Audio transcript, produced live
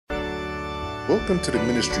Welcome to the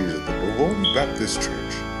ministries of the Bovoni Baptist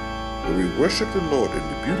Church, where we worship the Lord in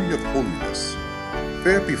the beauty of holiness,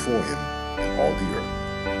 fair before Him in all the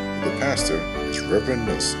earth. The pastor is Reverend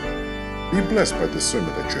Nelson. Be blessed by the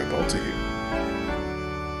sermon that you're about to hear.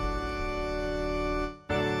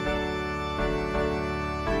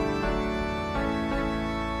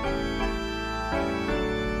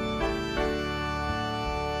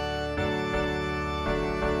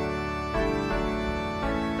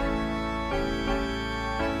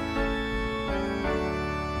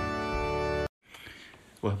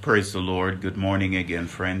 Well, praise the Lord. Good morning again,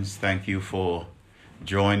 friends. Thank you for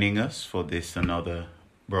joining us for this another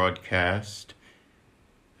broadcast.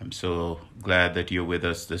 I'm so glad that you're with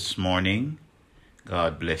us this morning.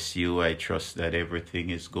 God bless you. I trust that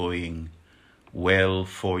everything is going well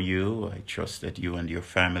for you. I trust that you and your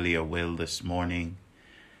family are well this morning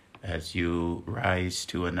as you rise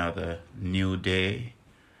to another new day.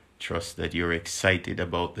 Trust that you're excited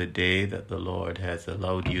about the day that the Lord has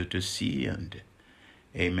allowed you to see, and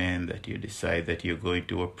amen, that you decide that you're going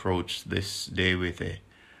to approach this day with a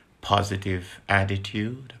positive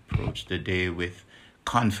attitude, approach the day with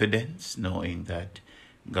confidence, knowing that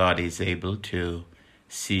God is able to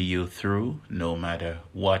see you through no matter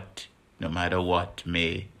what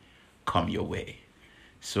may come your way.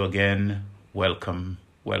 So again, welcome.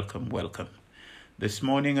 This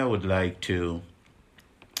morning I would like to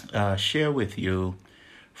share with you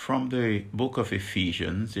from the book of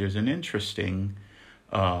Ephesians. There's an interesting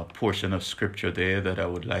portion of scripture there that I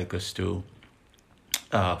would like us to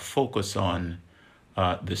focus on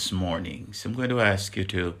this morning. So I'm going to ask you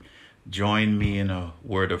to join me in a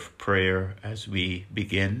word of prayer as we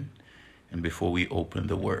begin and before we open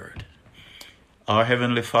the word. Our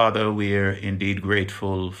Heavenly Father, we are indeed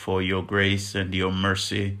grateful for your grace and your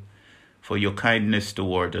mercy, for your kindness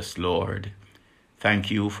toward us, Lord.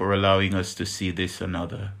 Thank you for allowing us to see this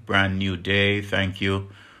another brand new day. Thank you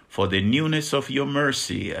for the newness of your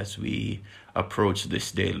mercy as we approach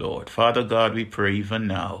this day, Lord. Father God, we pray even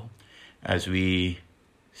now as we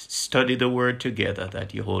study the word together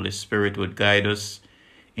that your Holy Spirit would guide us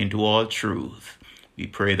into all truth. We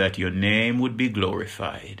pray that your name would be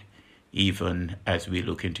glorified even as we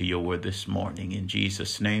look into your word this morning. In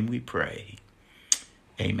Jesus' name we pray.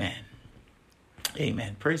 Amen.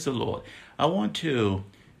 Amen. Praise the Lord. I want to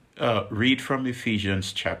read from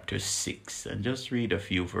Ephesians Chapter 6 and just read a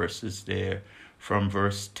few verses there from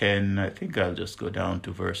verse 10. I think I'll just go down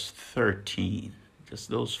to verse 13, just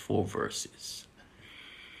those 4 verses.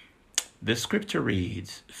 The scripture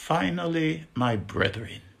reads, "Finally, my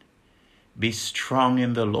brethren, be strong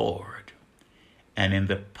in the Lord and in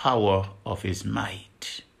the power of his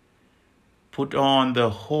might. Put on the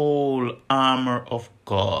whole armor of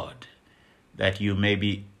God, that you may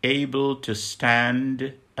be able to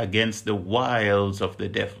stand against the wiles of the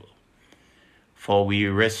devil. For we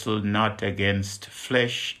wrestle not against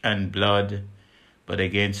flesh and blood, but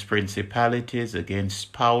against principalities,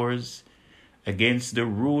 against powers, against the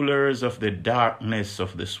rulers of the darkness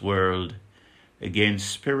of this world, against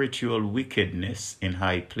spiritual wickedness in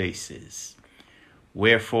high places.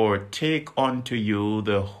 Wherefore take unto you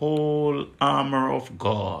the whole armor of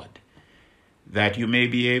God, that you may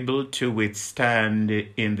be able to withstand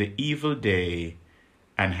in the evil day,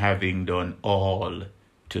 and having done all,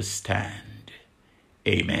 to stand."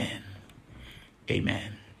 Amen.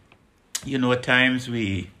 Amen. You know, at times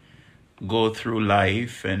we go through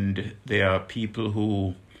life and there are people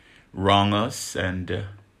who wrong us, and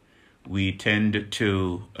we tend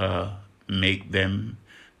to make them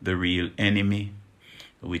the real enemy.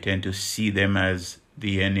 We tend to see them as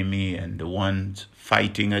the enemy and the ones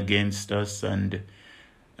fighting against us, and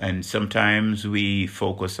sometimes we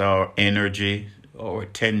focus our energy or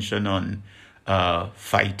attention on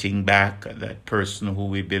fighting back at that person who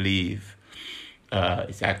we believe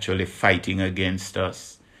is actually fighting against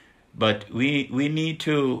us. But we need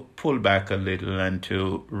to pull back a little and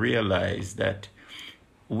to realize that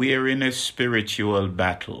we're in a spiritual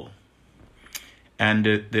battle. And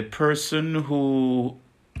the person who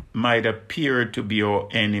might appear to be our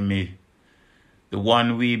enemy, the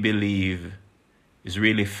one we believe is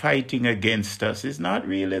really fighting against us, is not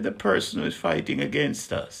really the person who is fighting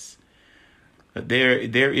against us. But there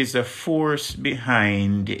is a force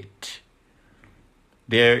behind it.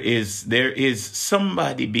 There is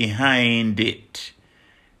somebody behind it.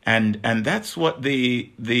 And that's what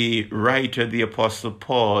the writer, the Apostle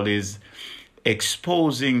Paul, is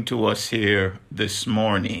exposing to us here this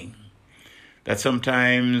morning. That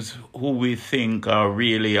sometimes who we think are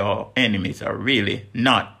really our enemies are really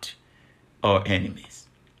not our enemies.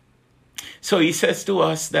 So he says to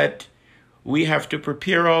us that we have to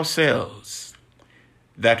prepare ourselves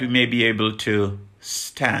that we may be able to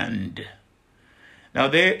stand. Now,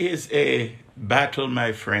 there is a battle,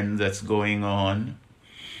 my friends, that's going on,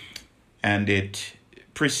 and it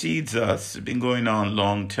precedes us. It's been going on a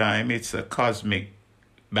long time. It's a cosmic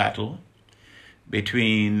battle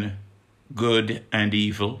between good and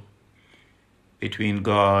evil, between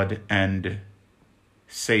God and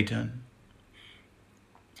Satan.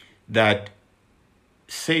 That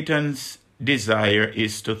Satan's desire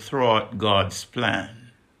is to thwart God's plan.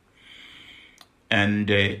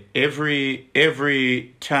 And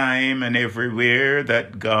every time and everywhere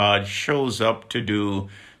that God shows up to do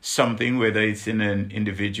something, whether it's in an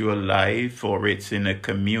individual life or it's in a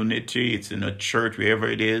community, it's in a church, wherever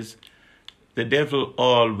it is, the devil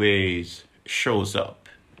always shows up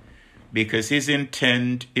because his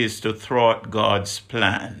intent is to thwart God's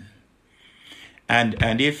plan. And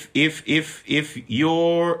if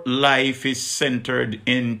your life is centered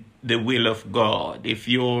in the will of God, if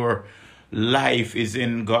your life is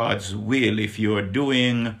in God's will, if you're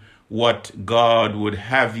doing what God would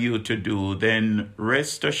have you to do, then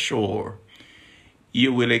rest assured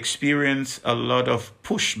you will experience a lot of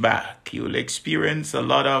pushback. You will experience a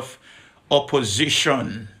lot of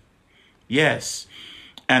opposition. Yes.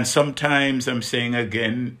 And sometimes, I'm saying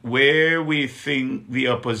again, where we think the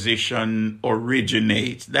opposition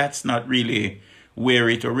originates, that's not really where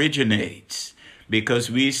it originates. Because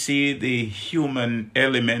we see the human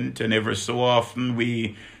element, and ever so often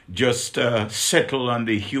we just settle on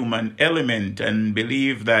the human element and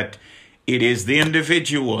believe that it is the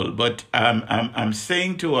individual. But I'm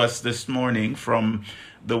saying to us this morning from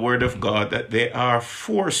the Word of God that there are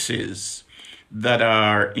forces that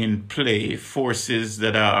are in play, forces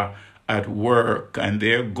that are at work, and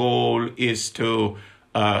their goal is to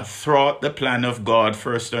thwart the plan of God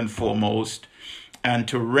first and foremost, and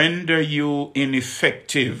to render you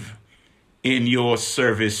ineffective in your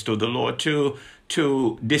service to the Lord,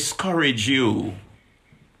 to discourage you.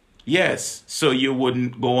 Yes, so you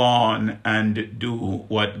wouldn't go on and do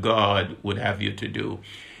what God would have you to do.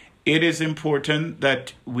 It is important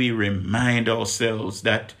that we remind ourselves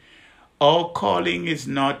that our calling is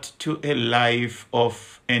not to a life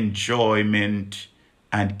of enjoyment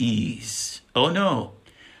and ease. Oh no,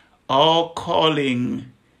 our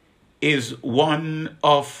calling is one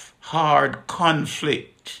of hard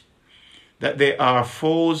conflict, that there are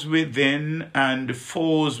foes within and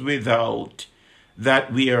foes without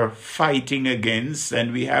that we are fighting against,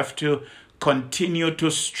 and we have to continue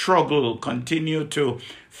to struggle, continue to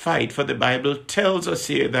fight. For the Bible tells us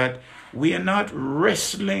here that we are not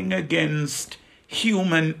wrestling against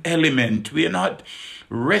human element. We are not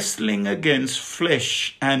wrestling against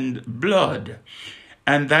flesh and blood.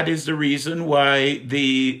 And that is the reason why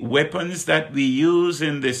the weapons that we use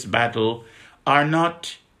in this battle are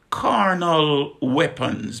not carnal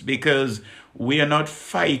weapons, because we are not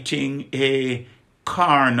fighting a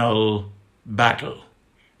carnal battle.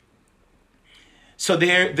 So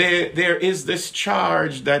there is this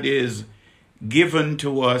charge that is given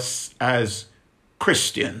to us as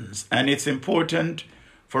Christians, and it's important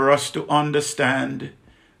for us to understand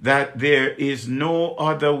that there is no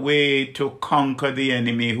other way to conquer the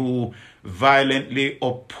enemy who violently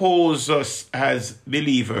opposes us as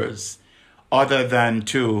believers other than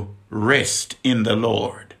to rest in the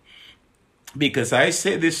Lord. Because I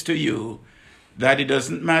say this to you, that it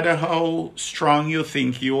doesn't matter how strong you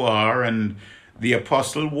think you are, and the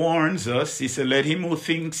apostle warns us, he said, let him who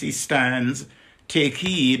thinks he stands take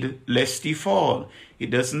heed lest he fall. It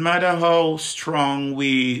doesn't matter how strong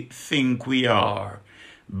we think we are.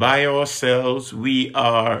 By ourselves, we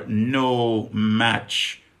are no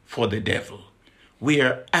match for the devil. We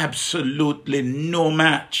are absolutely no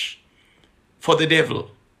match for the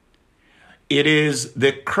devil. It is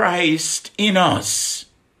the Christ in us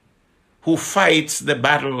who fights the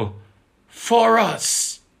battle for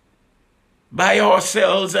us. By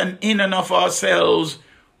ourselves and in and of ourselves,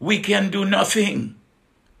 we can do nothing.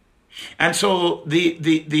 And so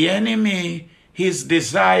the enemy, his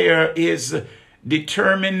desire, his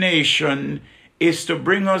determination is to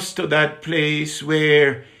bring us to that place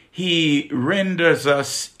where he renders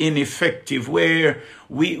us ineffective, where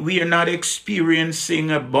we are not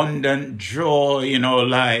experiencing abundant joy in our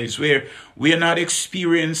lives, where we are not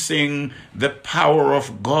experiencing the power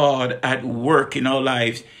of God at work in our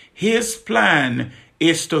lives. His plan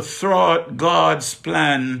is to thwart God's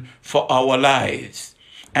plan for our lives.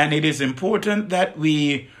 And it is important that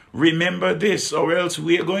we remember this, or else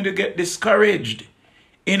we are going to get discouraged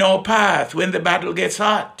in our path when the battle gets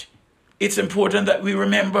hot. It's important that we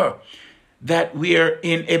remember that we are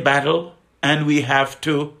in a battle and we have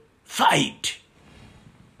to fight.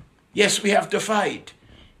 Yes, we have to fight.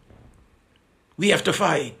 We have to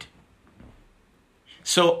fight.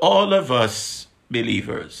 So all of us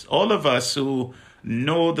believers, all of us who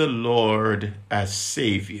know the Lord as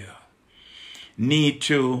Savior, need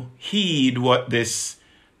to heed what this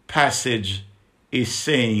passage is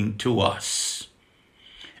saying to us.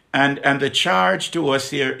 And the charge to us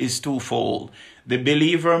here is twofold. The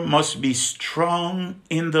believer must be strong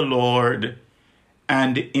in the Lord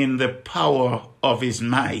and in the power of his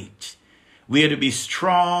might. We are to be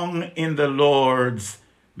strong in the Lord's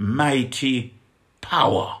mighty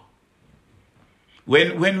power.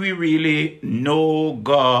 When we really know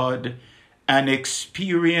God and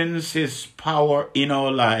experience his power in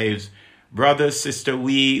our lives, brother, sister,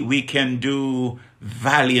 we can do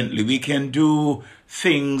valiantly. We can do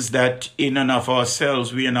things that in and of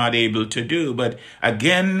ourselves we are not able to do. But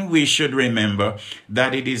again, we should remember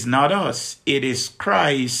that it is not us. It is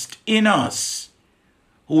Christ in us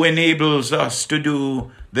who enables us to do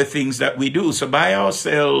the things that we do. So by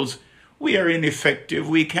ourselves, we are ineffective.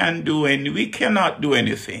 We cannot do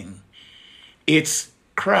anything. It's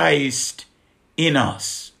Christ in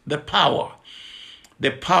us, the power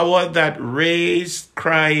that raised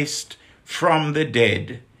Christ from the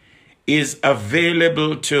dead is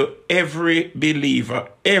available to every believer,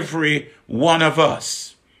 every one of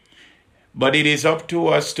us. But it is up to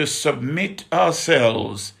us to submit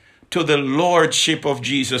ourselves to the Lordship of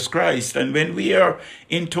Jesus Christ. And when we are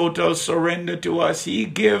in total surrender to us, he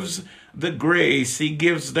gives the grace, he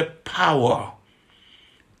gives the power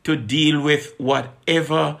to deal with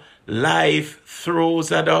whatever life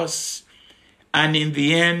throws at us. And in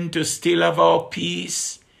the end, to still have our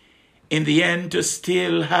peace. In the end, to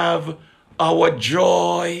still have our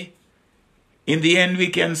joy. In the end, we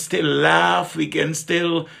can still laugh. We can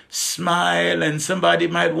still smile. And somebody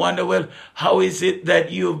might wonder, well, how is it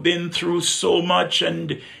that you've been through so much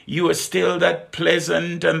and you are still that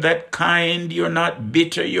pleasant and that kind? You're not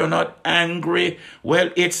bitter. You're not angry.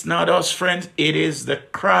 Well, it's not us, friends. It is the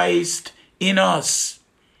Christ in us.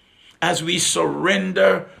 As we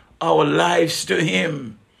surrender our lives to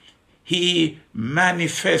him, he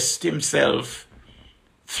manifests himself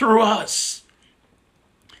through us.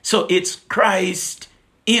 So it's Christ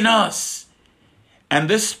in us. And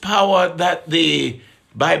this power that the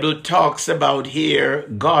Bible talks about here,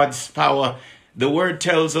 God's power, the word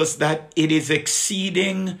tells us that it is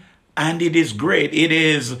exceeding and it is great. It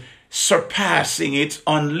is surpassing. It's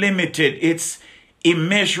unlimited. It's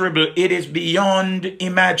immeasurable. It is beyond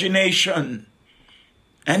imagination.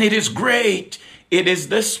 And it is great. It is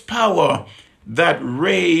this power that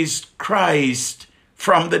raised Christ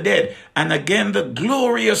from the dead. And again, the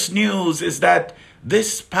glorious news is that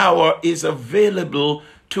this power is available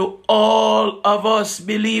to all of us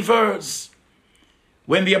believers.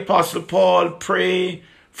 When the Apostle Paul prayed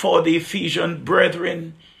for the Ephesian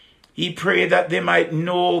brethren, he prayed that they might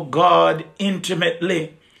know God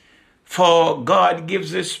intimately. For God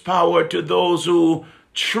gives his power to those who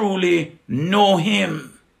truly know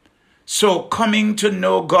him. So coming to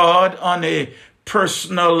know God on a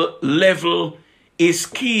personal level is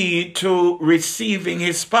key to receiving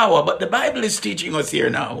his power. But the Bible is teaching us here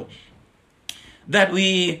now that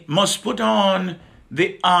we must put on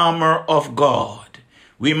the armor of God.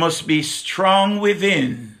 We must be strong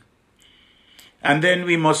within. And then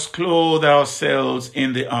we must clothe ourselves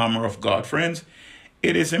in the armor of God. Friends,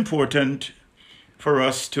 it is important for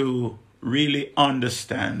us to really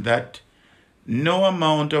understand that no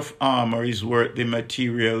amount of armor is worth the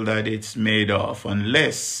material that it's made of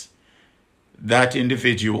unless that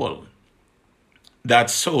individual,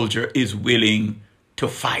 that soldier, is willing to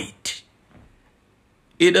fight.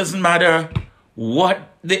 It doesn't matter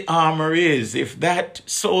what the armor is. If that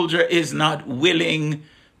soldier is not willing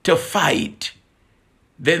to fight,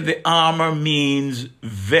 then the armor means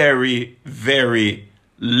very, very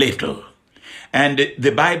little. And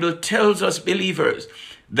the Bible tells us, believers,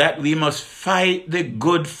 that we must fight the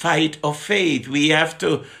good fight of faith. We have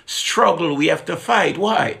to struggle. We have to fight.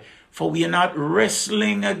 Why? For we are not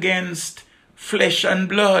wrestling against flesh and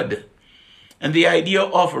blood. And the idea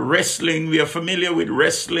of wrestling, we are familiar with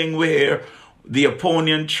wrestling where the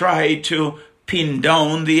opponent tries to pin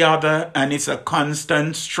down the other and it's a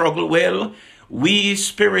constant struggle. Well, we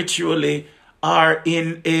spiritually are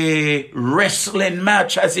in a wrestling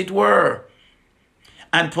match, as it were.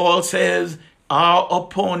 And Paul says, our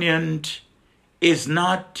opponent is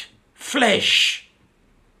not flesh.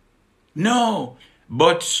 No,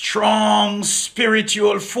 but strong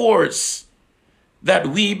spiritual force that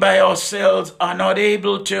we by ourselves are not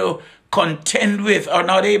able to contend with, are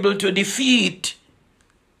not able to defeat.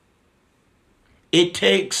 It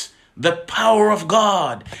takes the power of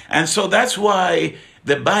God. And so that's why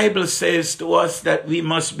The Bible says to us that we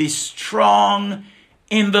must be strong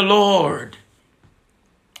in the Lord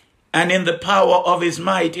and in the power of his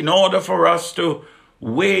might in order for us to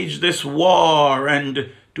wage this war and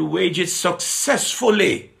to wage it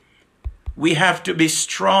successfully. We have to be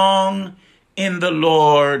strong in the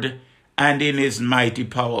Lord and in his mighty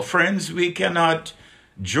power. Friends, we cannot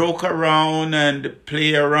joke around and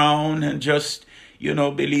play around and just,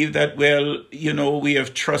 believe that, we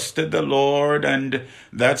have trusted the Lord and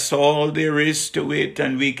that's all there is to it,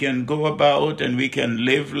 and we can go about and we can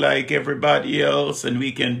live like everybody else and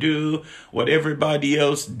we can do what everybody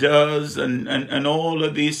else does and all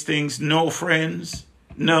of these things. No, friends,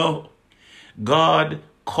 no. God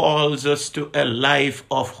calls us to a life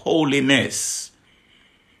of holiness.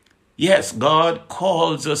 Yes, God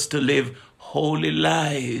calls us to live holy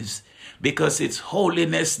lives, because it's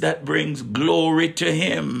holiness that brings glory to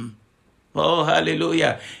him. Oh,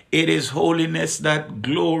 hallelujah. It is holiness that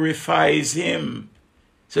glorifies him.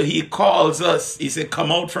 So he calls us. He said,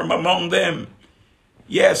 come out from among them.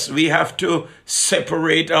 Yes, we have to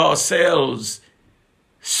separate ourselves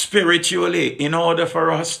spiritually in order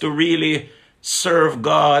for us to really serve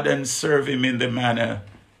God and serve him in the manner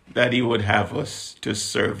that he would have us to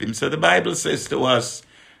serve him. So the Bible says to us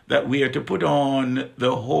that we are to put on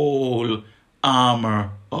the whole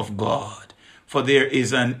armor of God. For there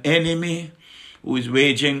is an enemy who is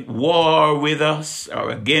waging war with us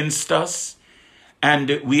or against us,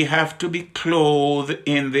 and we have to be clothed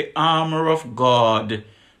in the armor of God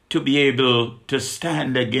to be able to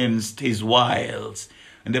stand against his wiles.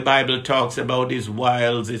 And the Bible talks about his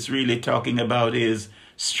wiles. It's really talking about his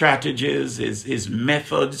strategies, his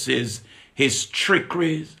methods, his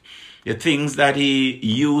trickeries, the things that he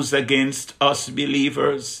used against us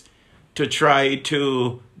believers to try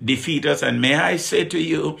to defeat us. And may I say to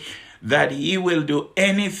you that he will do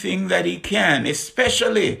anything that he can,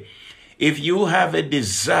 especially if you have a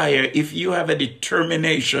desire, if you have a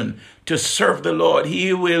determination to serve the Lord.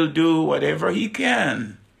 He will do whatever he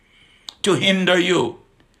can to hinder you,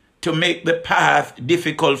 to make the path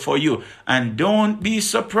difficult for you. And don't be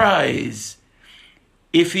surprised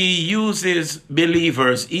if he uses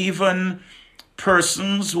believers, even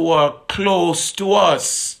persons who are close to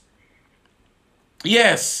us.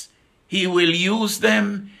 Yes, he will use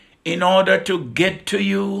them in order to get to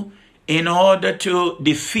you, in order to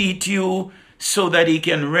defeat you, so that he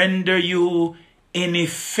can render you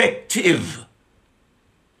ineffective.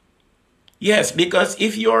 Yes, because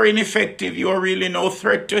if you're ineffective, you're really no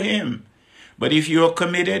threat to him. But if you're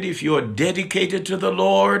committed, if you're dedicated to the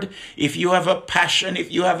Lord, if you have a passion,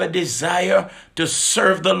 if you have a desire to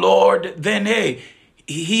serve the Lord, then hey,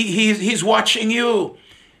 he's watching you,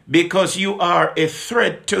 because you are a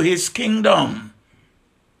threat to his kingdom.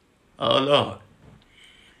 Oh Lord.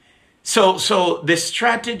 So the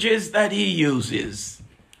strategies that he uses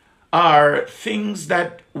are things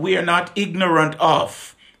that we are not ignorant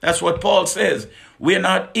of. That's what Paul says. We're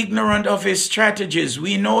not ignorant of his strategies.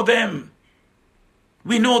 We know them.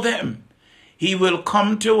 We know them. He will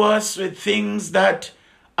come to us with things that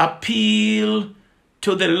appeal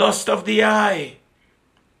to the lust of the eye.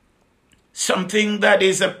 Something that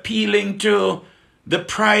is appealing to the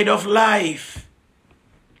pride of life.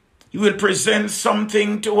 He will present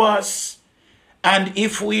something to us. And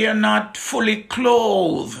if we are not fully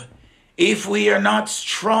clothed, if we are not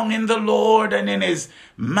strong in the Lord and in his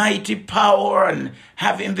mighty power and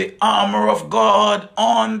having the armor of God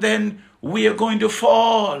on, then we are going to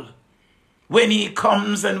fall when he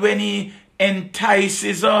comes and when he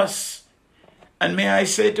entices us. And may I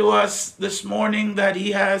say to us this morning that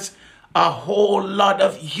he has a whole lot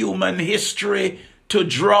of human history to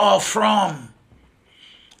draw from.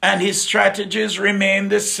 And his strategies remain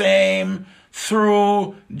the same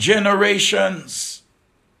through generations.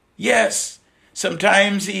 Yes,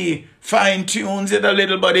 sometimes he fine-tunes it a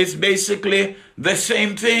little, but it's basically the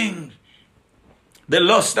same thing. The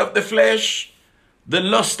lust of the flesh, the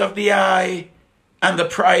lust of the eye, and the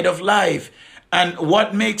pride of life. And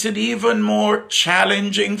what makes it even more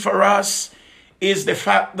challenging for us is the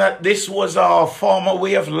fact that this was our former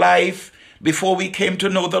way of life before we came to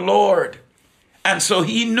know the Lord. And so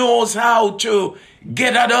he knows how to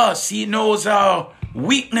get at us. He knows our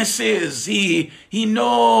weaknesses. He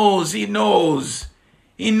knows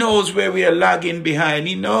where we are lagging behind.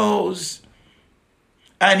 He knows.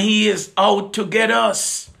 And he is out to get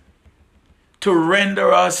us, to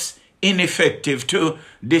render us ineffective, to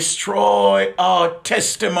destroy our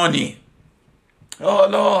testimony. Oh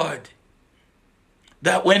Lord,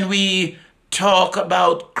 that when we talk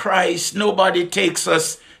about Christ, nobody takes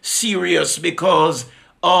us serious because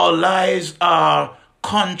our lives are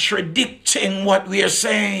contradicting what we are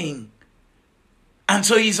saying. And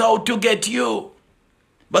so he's out to get you.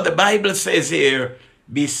 But the Bible says here,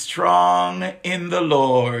 be strong in the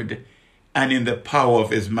Lord and in the power of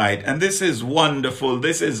his might. And this is wonderful.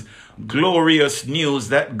 This is glorious news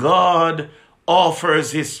that God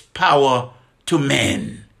offers his power to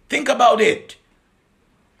men. Think about it.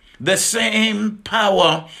 The same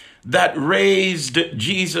power that raised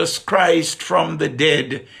Jesus Christ from the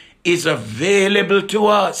dead is available to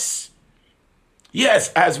us.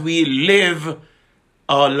 Yes, as we live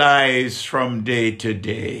our lives from day to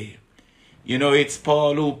day. You know, it's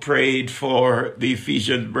Paul who prayed for the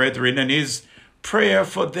Ephesian brethren, and his prayer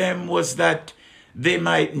for them was that they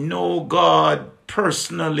might know God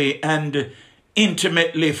personally and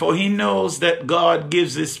intimately, for he knows that God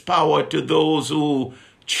gives his power to those who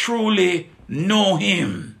truly know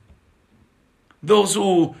him, those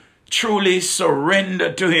who truly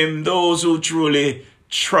surrender to him, those who truly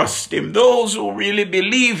trust him, those who really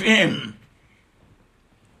believe him.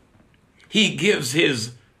 He gives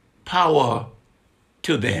his power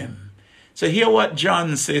to them. So hear what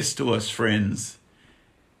John says to us, friends.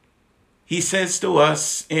 He says to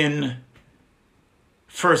us in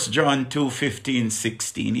 1 John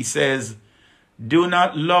 2:15-16, he says, do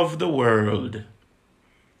not love the world,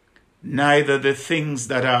 neither the things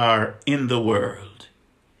that are in the world.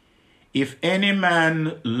 If any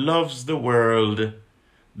man loves the world,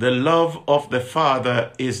 the love of the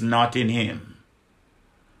Father is not in him.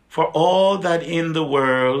 For all that in the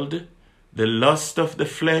world, the lust of the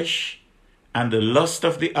flesh, and the lust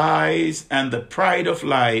of the eyes, and the pride of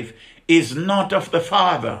life, is not of the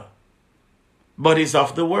Father, but is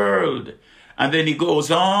of the world. And then he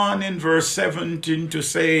goes on in verse 17 to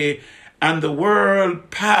say, and the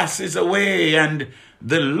world passes away, and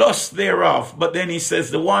the lust thereof. But then he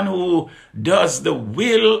says, the one who does the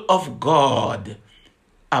will of God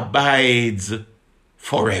abides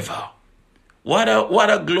forever. What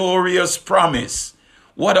a glorious promise.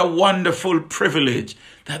 What a wonderful privilege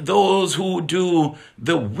that those who do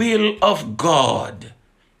the will of God,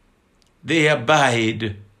 they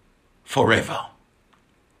abide forever.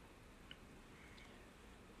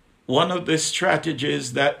 One of the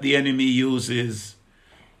strategies that the enemy uses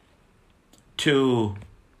to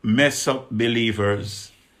mess up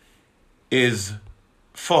believers is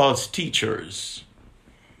false teachers.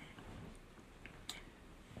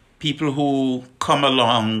 People who come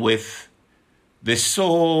along with the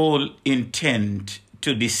sole intent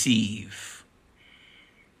to deceive.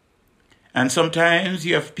 And sometimes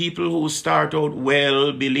you have people who start out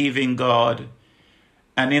well believing God,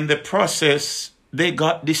 and in the process they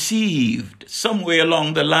got deceived. Somewhere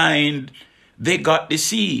along the line they got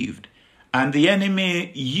deceived, and the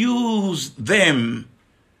enemy used them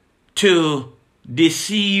to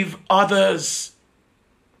deceive others.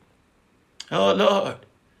 Oh Lord.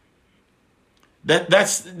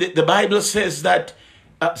 That's the Bible says that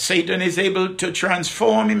Satan is able to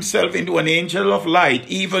transform himself into an angel of light.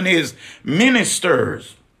 Even his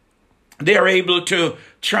ministers, they are able to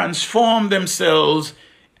transform themselves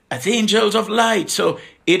as angels of light. So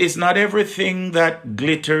it is not everything that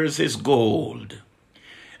glitters is gold.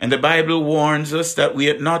 And the Bible warns us that we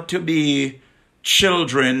ought not to be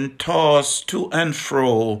children tossed to and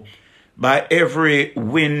fro by every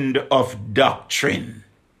wind of doctrine.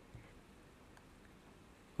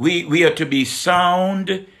 We are to be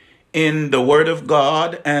sound in the Word of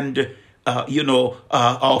God, and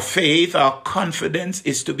our faith, our confidence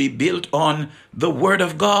is to be built on the Word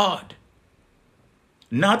of God.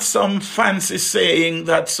 Not some fancy saying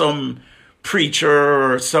that some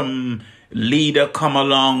preacher or some leader come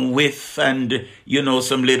along with, and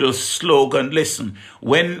some little slogan. Listen,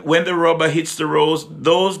 when the rubber hits the road,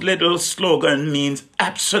 those little slogan means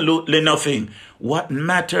absolutely nothing. What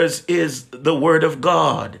matters is the Word of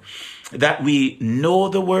God, that we know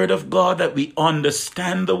the Word of God, that we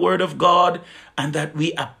understand the Word of God, and that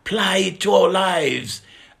we apply it to our lives,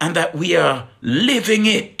 and that we are living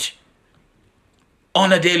it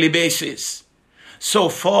on a daily basis. So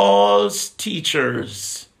false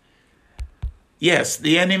teachers, yes,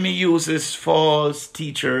 the enemy uses false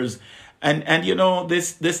teachers, and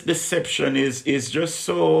this deception is just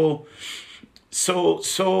so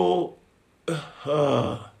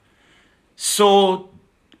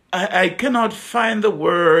I cannot find the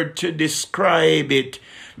word to describe it,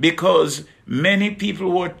 because many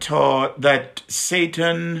people were taught that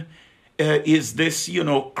Satan is this,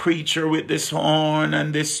 creature with this horn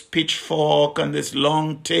and this pitchfork and this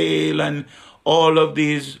long tail and all of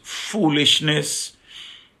these foolishness.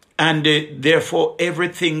 And therefore,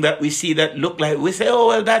 everything that we see that look like, we say, oh,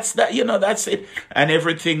 well, that's that, that's it. And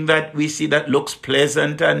everything that we see that looks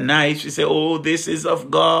pleasant and nice, we say, oh, this is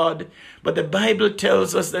of God. But the Bible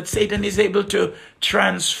tells us that Satan is able to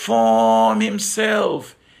transform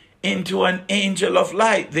himself into an angel of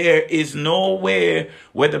light. There is nowhere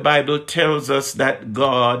where the Bible tells us that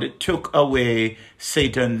God took away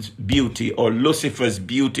Satan's beauty or Lucifer's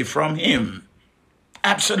beauty from him.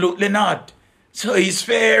 Absolutely not. So he's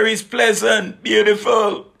fair, he's pleasant,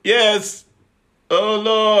 beautiful. Yes. Oh,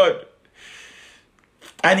 Lord.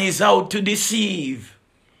 And he's out to deceive.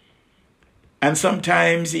 And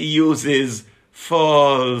sometimes he uses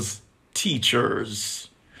false teachers.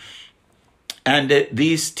 And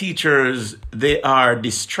these teachers, they are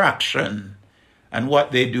distraction. And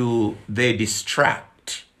what they do, they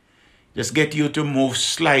distract. Just get you to move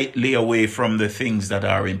slightly away from the things that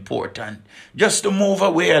are important. Just to move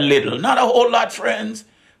away a little. Not a whole lot, friends.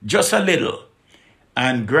 Just a little.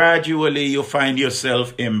 And gradually you find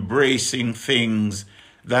yourself embracing things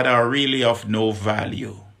that are really of no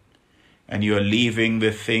value. And you're leaving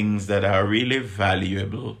the things that are really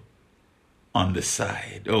valuable on the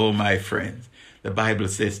side. Oh, my friends. The Bible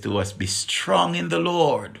says to us, be strong in the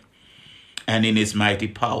Lord and in his mighty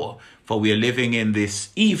power. For we are living in this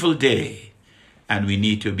evil day, and we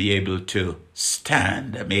need to be able to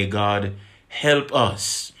stand. May God help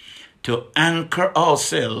us to anchor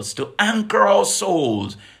ourselves, to anchor our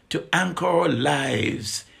souls, to anchor our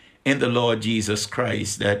lives in the Lord Jesus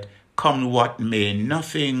Christ, that come what may,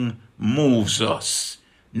 nothing moves us.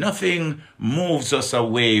 Nothing moves us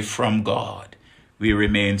away from God. We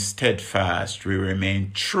remain steadfast, we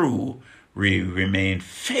remain true, we remain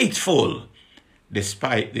faithful,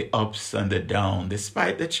 despite the ups and the downs,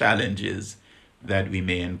 despite the challenges that we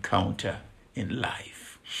may encounter in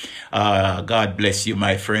life. God bless you,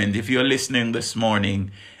 my friend. If you're listening this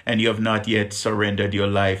morning and you have not yet surrendered your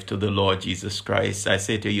life to the Lord Jesus Christ, I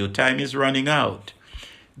say to you, time is running out.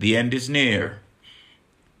 The end is near.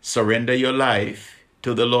 Surrender your life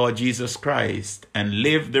to the Lord Jesus Christ and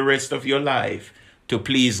live the rest of your life to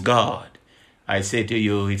please God. I say to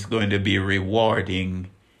you, it's going to be rewarding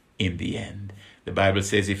in the end. The Bible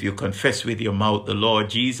says if you confess with your mouth the Lord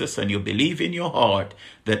Jesus and you believe in your heart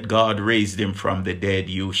that God raised him from the dead,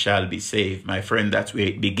 you shall be saved. My friend, that's where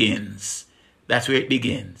it begins. That's where it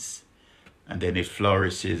begins. And then it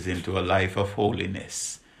flourishes into a life of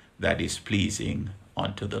holiness that is pleasing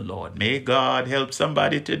unto the Lord. May God help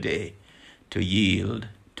somebody today to yield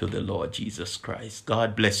to the Lord Jesus Christ.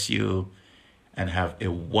 God bless you and have a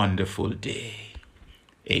wonderful day.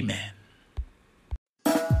 Amen.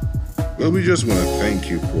 Well, we just want to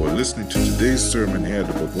thank you for listening to today's sermon here at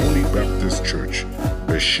the Bovoni Baptist Church,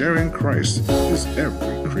 where sharing Christ is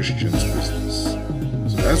every Christian's business.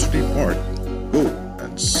 So as we depart, go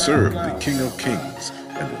and serve the King of Kings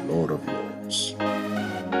and the Lord of Lords.